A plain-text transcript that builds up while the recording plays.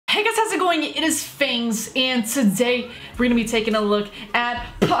Hey guys, how's it going? It is Fangs, and today we're gonna be taking a look at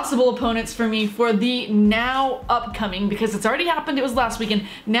possible opponents for me for the now upcoming, because it's already happened, it was last weekend,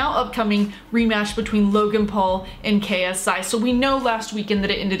 now upcoming rematch between Logan Paul and KSI. So we know last weekend that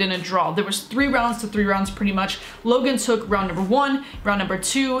it ended in a draw. There was 3 rounds to 3 rounds pretty much. Logan took round number 1, round number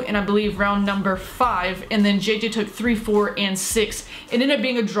 2, and I believe round number 5, and then JJ took 3, 4, and 6. It ended up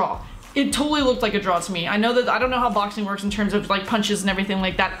being a draw. It totally looked like a draw to me. I know that I don't know how boxing works in terms of like punches and everything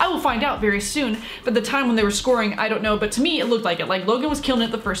like that. I will find out very soon, but the time when they were scoring, I don't know, but to me it looked like it. Like Logan was killing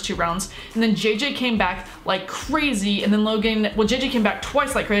it the first 2 rounds, and then JJ came back like crazy, and then Logan, well, JJ came back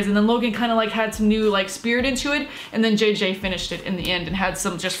twice like crazy, and then Logan kind of like had some new like spirit into it, and then JJ finished it in the end and had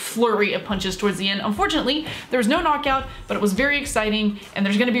some just flurry of punches towards the end. Unfortunately, there was no knockout, but it was very exciting, and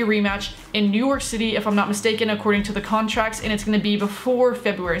there's gonna be a rematch in New York City, if I'm not mistaken, according to the contracts, and it's gonna be before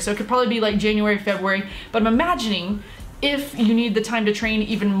February, so it could probably be like January, February, but I'm imagining if you need the time to train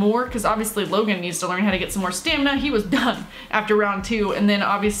even more, because obviously Logan needs to learn how to get some more stamina. He was done after round 2, and then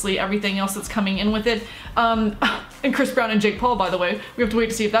obviously everything else that's coming in with it. And Chris Brown and Jake Paul, by the way, we have to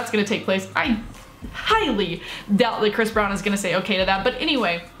wait to see if that's going to take place. I highly doubt that Chris Brown is going to say okay to that, but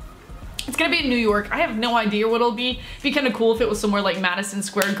anyway, it's gonna be in New York. I have no idea what it'll be. It'd be kind of cool if it was somewhere like Madison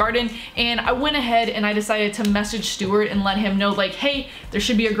Square Garden. And I went ahead and I decided to message Stuart and let him know like, hey, there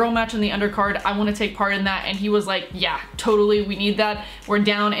should be a girl match on the undercard. I want to take part in that. And he was like, yeah, totally, we need that. We're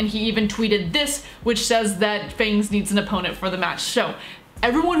down. And he even tweeted this, which says that Fangs needs an opponent for the match. So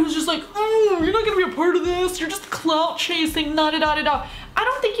everyone who's just like, oh, you're not gonna be a part of this, you're just clout chasing, da-da-da-da-da. I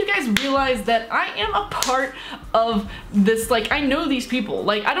don't think you guys realize that I am a part of this. Like, I know these people.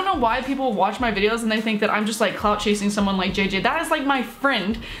 Like, I don't know why people watch my videos and they think that I'm just like clout chasing someone like JJ. That is like my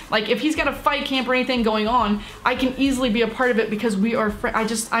friend. Like, if he's got a fight camp or anything going on, I can easily be a part of it because we are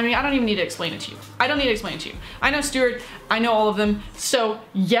friends. I mean, I don't even need to explain it to you. I don't need to explain it to you. I know Stuart, I know all of them. So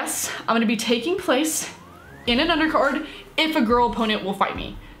yes, I'm gonna be taking place in an undercard if a girl opponent will fight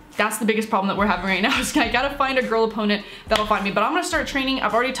me. That's the biggest problem that we're having right now, is I gotta find a girl opponent that'll fight me. But I'm gonna start training.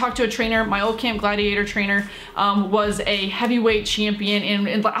 I've already talked to a trainer. My old Camp Gladiator trainer was a heavyweight champion,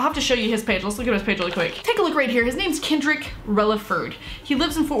 and I'll have to show you his page. Let's look at his page really quick. Take a look right here. His name's Kendrick Relaford. He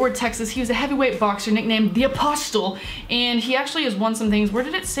lives in Fort Worth, Texas. He was a heavyweight boxer nicknamed the Apostle, and he actually has won some things. Where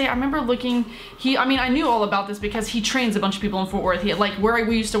did it say? I remember looking. I mean, I knew all about this because he trains a bunch of people in Fort Worth. He, like where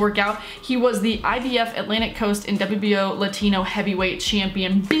we used to work out, he was the IBF Atlantic Coast and WBO Latino heavyweight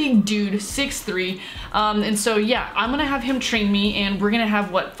champion. Big dude, 6'3". And so yeah, I'm gonna have him train me, and we're gonna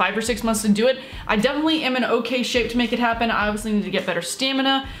have what, 5 or 6 months to do it. I definitely am in okay shape to make it happen. I obviously need to get better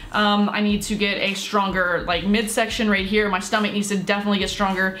stamina. I need to get a stronger like midsection right here. My stomach needs to definitely get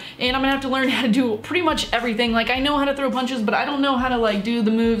stronger, and I'm gonna have to learn how to do pretty much everything. Like, I know how to throw punches, but I don't know how to like do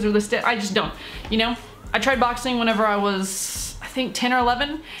the moves or the step. I just don't, you know? I tried boxing whenever I was, I think 10 or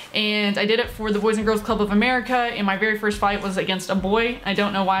 11, and I did it for the Boys and Girls Club of America, and my very first fight was against a boy. I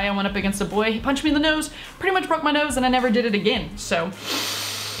don't know why I went up against a boy. He punched me in the nose, pretty much broke my nose, and I never did it again. So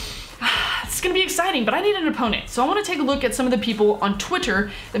it's gonna be exciting, but I need an opponent. So I wanna take a look at some of the people on Twitter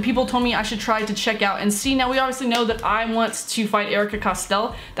that people told me I should try to check out and see. Now, we obviously know that I want to fight Erica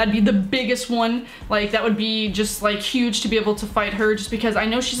Costell. That'd be the biggest one. Like, that would be just like huge to be able to fight her, just because I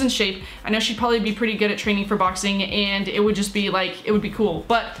know she's in shape. I know she'd probably be pretty good at training for boxing, and it would just be like, it would be cool.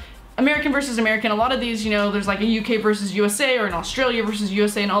 But American versus American, a lot of these, you know, there's like a UK versus USA or an Australia versus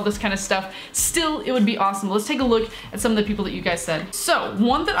USA and all this kind of stuff. Still, it would be awesome. Let's take a look at some of the people that you guys said. So,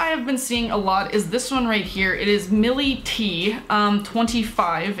 one that I have been seeing a lot is this one right here. It is Millie T,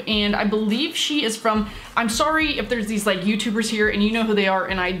 25, and I believe she is from, I'm sorry if there's these like YouTubers here and you know who they are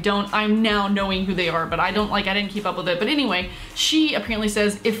and I don't. I'm now knowing who they are, but I didn't keep up with it. But anyway, she apparently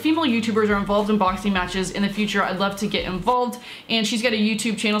says, if female YouTubers are involved in boxing matches in the future, I'd love to get involved. And she's got a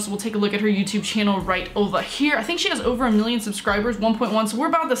YouTube channel, so we'll take a look at her YouTube channel right over here. I think she has over 1 million subscribers, 1.1, so we're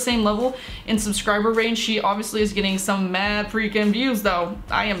about the same level in subscriber range. She obviously is getting some mad freaking views though.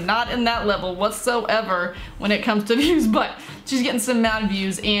 I am not in that level whatsoever when it comes to views, but she's getting some mad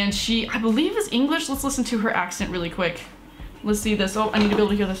views, and she, I believe, is English. Let's listen to her accent really quick. Let's see this. Oh, I need to be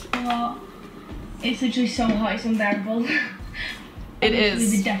able to hear this. It's literally so hot, it's unbearable. It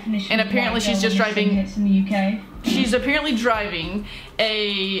is. And apparently she's just driving. In the UK. She's apparently driving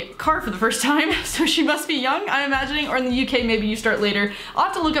a car for the first time, so she must be young, I'm imagining, or in the UK maybe you start later. I'll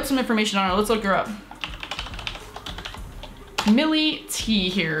have to look up some information on her. Let's look her up. Millie T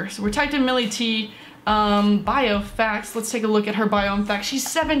here. So we're typed in Millie T. Bio facts. Let's take a look at her bio and facts. She's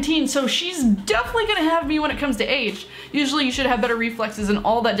 17, so she's definitely gonna have me when it comes to age. Usually you should have better reflexes and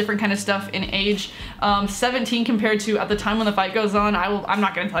all that different kind of stuff in age. 17 compared to at the time when the fight goes on, I'm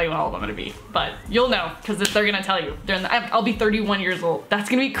not gonna tell you how old I'm gonna be, but you'll know because they're gonna tell you. I'll be 31 years old. That's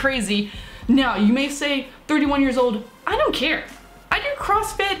gonna be crazy. Now, you may say 31 years old, I don't care. I do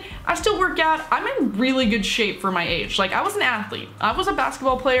CrossFit, I still work out, I'm in really good shape for my age. Like, I was an athlete. I was a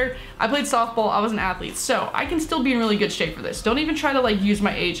basketball player, I played softball, I was an athlete. So, I can still be in really good shape for this. Don't even try to like use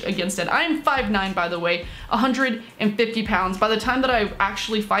my age against it. I am 5'9", by the way, 150 pounds. By the time that I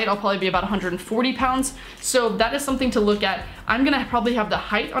actually fight, I'll probably be about 140 pounds. So, that is something to look at. I'm gonna probably have the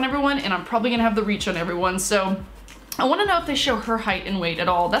height on everyone, and I'm probably gonna have the reach on everyone. So, I wanna know if they show her height and weight at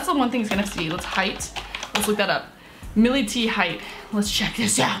all. That's the one thing it's gonna see. Let's look that up. Millie T height. Let's check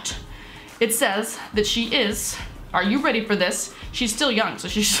this out. It says that she is, are you ready for this? She's still young, so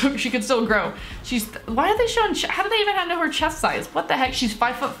she could still grow. Why are they showing, how do they even know her chest size? What the heck? She's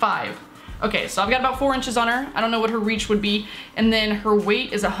 5'5". Okay, so I've got about 4 inches on her. I don't know what her reach would be. And then her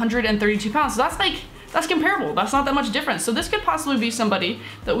weight is 132 pounds. So that's comparable. That's not that much difference. So this could possibly be somebody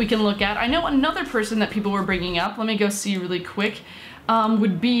that we can look at. I know another person that people were bringing up. Let me go see really quick.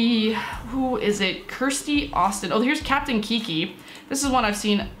 Would be, who is it? Kirsty Austin. Oh, here's Captain Kiki. This is one I've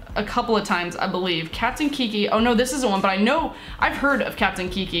seen a couple of times, I believe. Captain Kiki. Oh no, this isn't one, but I know I've heard of Captain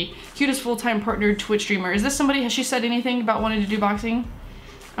Kiki. Cutest full-time partnered Twitch streamer. Is this somebody, has she said anything about wanting to do boxing?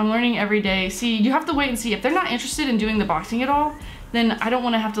 I'm learning every day. See, you have to wait and see. If they're not interested in doing the boxing at all, then I don't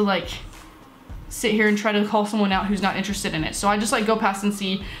want to have to like sit here and try to call someone out who's not interested in it. So I just like go past and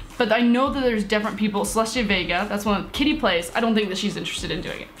see. But I know that there's different people. Celestia Vega, that's one Kitty plays. I don't think that she's interested in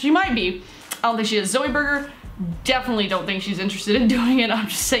doing it. She might be. I don't think she is. Zoe Berger, definitely don't think she's interested in doing it. I'm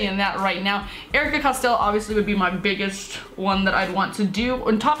just saying that right now. Erica Costello obviously would be my biggest one that I'd want to do.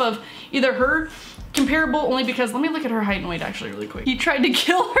 On top of either her, comparable only because, let me look at her height and weight actually really quick. He tried to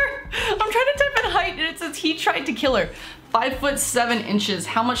kill her. I'm trying to type in height and it says he tried to kill her. 5'7".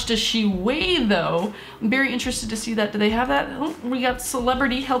 How much does she weigh though? I'm very interested to see that. Do they have that? Oh, we got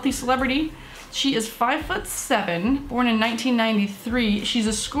celebrity, healthy celebrity. She is 5'7", born in 1993. She's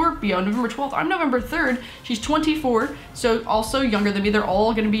a Scorpio, November 12th. I'm November 3rd. She's 24, so also younger than me. They're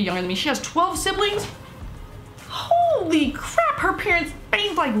all gonna be younger than me. She has 12 siblings. Holy crap, her parents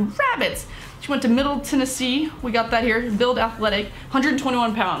banged like rabbits. She went to Middle Tennessee. We got that here. Build athletic,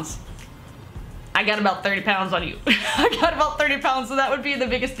 121 pounds. I got about 30 pounds on you. I got about 30 pounds, so that would be the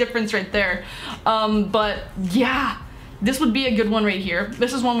biggest difference right there. But yeah, this would be a good one right here.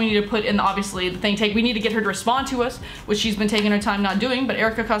 This is one we need to put in, obviously, the thing take. We need to get her to respond to us, which she's been taking her time not doing, but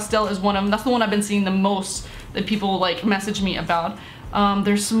Erica Costello is one of them. That's the one I've been seeing the most that people like message me about.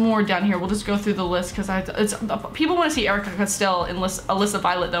 There's some more down here. We'll just go through the list because people want to see Erica Costello and Alyssa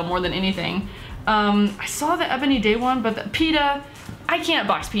Violet though more than anything. I saw the Ebony Day one, but PETA, I can't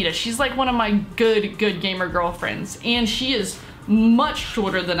box PETA. She's like one of my good gamer girlfriends, and she is much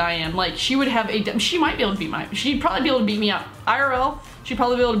shorter than I am. Like she would have she might be able to beat she'd probably be able to beat me out. IRL, she'd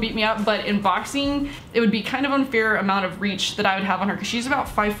probably be able to beat me out, but in boxing, it would be kind of unfair amount of reach that I would have on her because she's about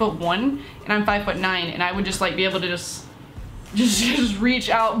 5'1" and I'm 5'9", and I would just like be able to just reach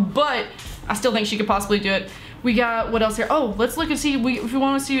out, but I still think she could possibly do it. We got, what else here? Oh, let's look and see, if we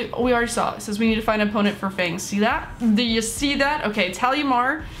want to see, we already saw, it says we need to find an opponent for Fangs. See that? Do you see that? Okay,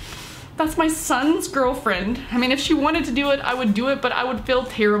 Talimar, that's my son's girlfriend. I mean, if she wanted to do it, I would do it, but I would feel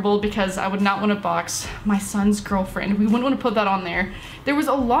terrible because I would not want to box my son's girlfriend. We wouldn't want to put that on there. There was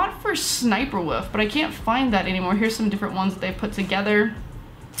a lot for Sniper Wolf, but I can't find that anymore. Here's some different ones that they put together.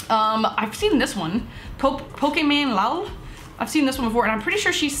 I've seen this one, Pokemon Lal. I've seen this one before, and I'm pretty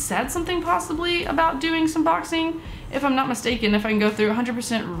sure she said something possibly about doing some boxing, if I'm not mistaken, if I can go through.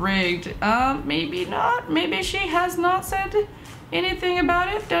 100% rigged. Maybe not. Maybe she has not said anything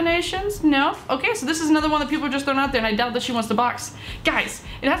about it. Donations? No. Okay, so this is another one that people are just throwing out there, and I doubt that she wants to box. Guys,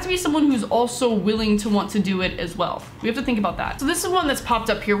 it has to be someone who's also willing to want to do it as well. We have to think about that. So this is one that's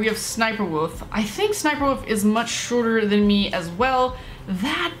popped up here. We have Sniper Wolf. I think Sniper Wolf is much shorter than me as well.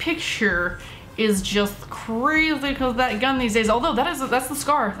 That picture is just crazy because that gun these days, although that's the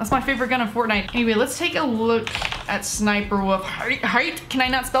Scar. That's my favorite gun in Fortnite. Anyway, let's take a look at Sniper Wolf. Height? Can I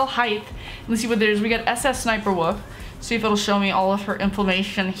not spell height? Let's see what there is. We got SS Sniper Wolf. See if it'll show me all of her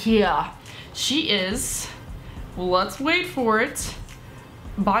information here. She is, let's wait for it.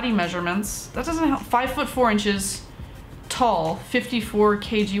 Body measurements. That doesn't help. 5'4" tall, 54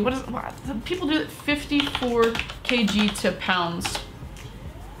 kg. What people do it 54 kg to pounds.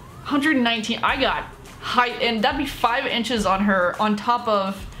 119. I got height, and that'd be 5 inches on her on top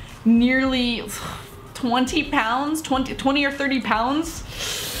of nearly 20 pounds, 20 or 30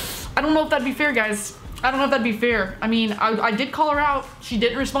 pounds. I don't know if that'd be fair, guys. I don't know if that'd be fair. I mean, I did call her out. She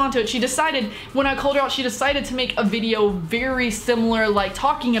didn't respond to it. She decided, when I called her out, she decided to make a video very similar, like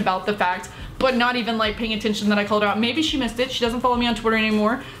talking about the fact, but not even like paying attention that I called her out. Maybe she missed it. She doesn't follow me on Twitter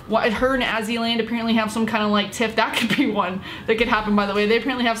anymore. Her and Azzyland apparently have some kind of like tiff. That could be one that could happen, by the way. They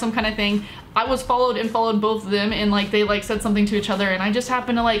apparently have some kind of thing. I was followed both of them, and like they like said something to each other, and I just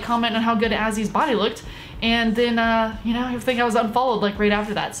happened to like comment on how good Azzy's body looked. And then, you know, I think I was unfollowed like right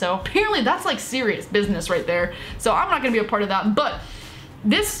after that. So apparently that's like serious business right there. So I'm not gonna be a part of that. But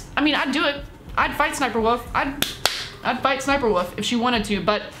this, I mean, I'd do it. I'd fight Sniper Wolf. I'd fight Sniper Wolf if she wanted to,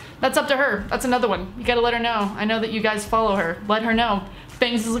 but that's up to her. That's another one. You gotta let her know. I know that you guys follow her. Let her know.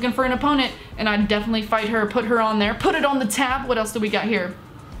 Fangs is looking for an opponent, and I'd definitely fight her, put her on there, put it on the tab. What else do we got here?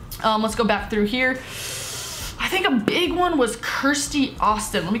 Let's go back through here. I think a big one was Kirsty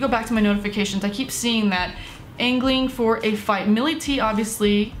Austin. Let me go back to my notifications. I keep seeing that. Angling for a fight. Millie T,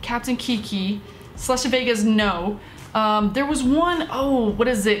 obviously. Captain Kiki. Celeste Vegas, no. There was one, oh, what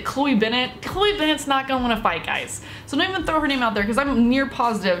is it? Chloe Bennett. Chloe Bennett's not gonna wanna fight, guys. So don't even throw her name out there, because I'm near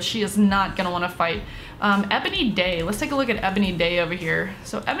positive she is not gonna wanna fight. Ebony Day. Let's take a look at Ebony Day over here.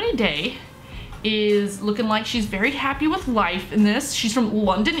 So Ebony Day is looking like she's very happy with life in this. She's from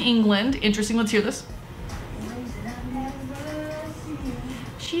London, England. Interesting, let's hear this.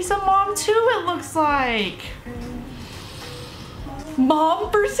 She's a mom too, it looks like.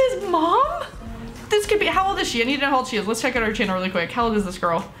 Mom versus mom? This could be, how old is she? I need to know how old she is. Let's check out her channel really quick. How old is this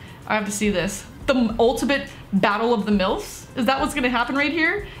girl? I have to see this. The ultimate battle of the MILFs? Is that what's gonna happen right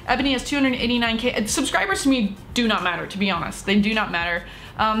here? Ebony has 289K. Subscribers to me do not matter, to be honest. They do not matter.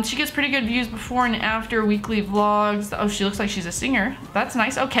 She gets pretty good views before and after weekly vlogs. Oh, she looks like she's a singer. That's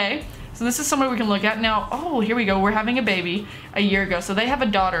nice, okay. So this is somebody we can look at now. Oh, here we go. We're having a baby a year ago. So they have a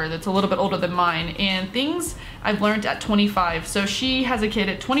daughter that's a little bit older than mine, and things I've learned at 25. So she has a kid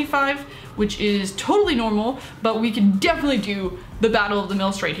at 25, which is totally normal, but we could definitely do the Battle of the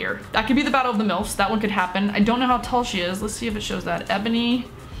MILFs right here. That could be the Battle of the MILFs. That one could happen. I don't know how tall she is. Let's see if it shows that. Ebony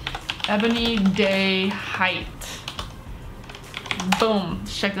Day height. Boom.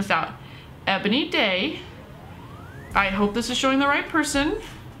 Let's check this out. Ebony Day. I hope this is showing the right person.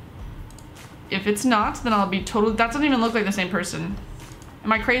 If it's not, then I'll be totally, that doesn't even look like the same person.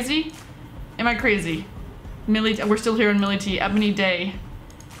 Am I crazy? Am I crazy? Millie, we're still here in Millie T. Ebony Day.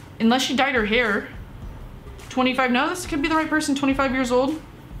 Unless she dyed her hair. 25, no, this could be the right person, 25 years old.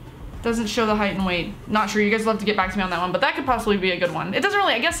 Doesn't show the height and weight. Not sure, you guys will have to get back to me on that one, but that could possibly be a good one. It doesn't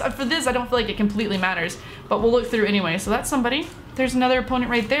really, I guess for this, I don't feel like it completely matters, but we'll look through anyway. So that's somebody. There's another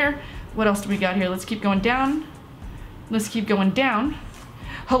opponent right there. What else do we got here? Let's keep going down. Let's keep going down.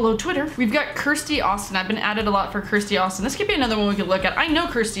 Hello, Twitter. We've got Kirsty Austin. I've been added a lot for Kirsty Austin. This could be another one we could look at. I know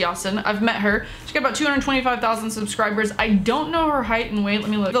Kirsty Austin. I've met her. She's got about 225,000 subscribers. I don't know her height and weight. Let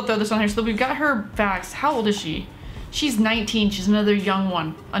me look. I'll throw this on here. So we've got her facts. How old is she? She's 19. She's another young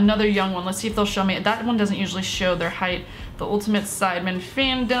one. Another young one. Let's see if they'll show me. That one doesn't usually show their height. The Ultimate Sidemen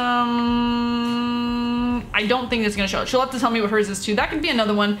fandom. I don't think it's gonna show it. She'll have to tell me what hers is too. That could be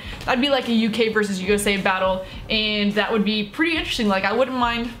another one. That'd be like a UK versus USA battle, and that would be pretty interesting. Like, I wouldn't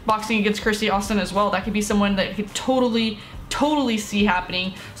mind boxing against Kirsty Austin as well. That could be someone that I could totally see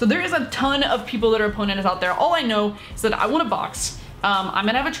happening. So there is a ton of people that are opponents out there. All I know is that I want to box. I'm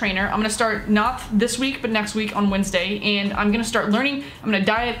gonna have a trainer. I'm gonna start not this week, but next week on Wednesday, and I'm gonna start learning. I'm gonna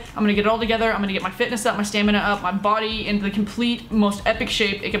diet. I'm gonna get it all together. I'm gonna get my fitness up, my stamina up, my body into the complete, most epic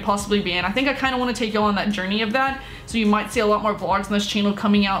shape it could possibly be in. I think I kind of want to take you on that journey of that. So you might see a lot more vlogs on this channel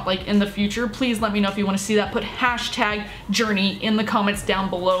coming out like in the future. Please let me know if you want to see that. Put hashtag journey in the comments down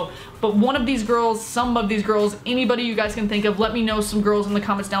below. But one of these girls, some of these girls, anybody you guys can think of, let me know some girls in the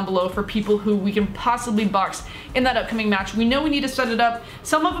comments down below for people who we can possibly box in that upcoming match. We know we need to set it up.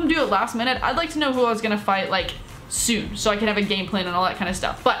 Some of them do it last minute. I'd like to know who I was gonna fight like soon so I can have a game plan and all that kind of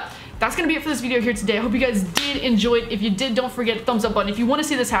stuff. But that's gonna be it for this video here today. I hope you guys did enjoy it. If you did, don't forget the thumbs up button. If you want to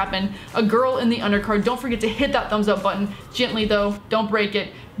see this happen, a girl in the undercard, don't forget to hit that thumbs up button. Gently though, don't break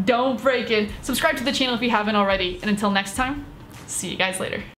it. Don't break it. Subscribe to the channel if you haven't already. And until next time, see you guys later.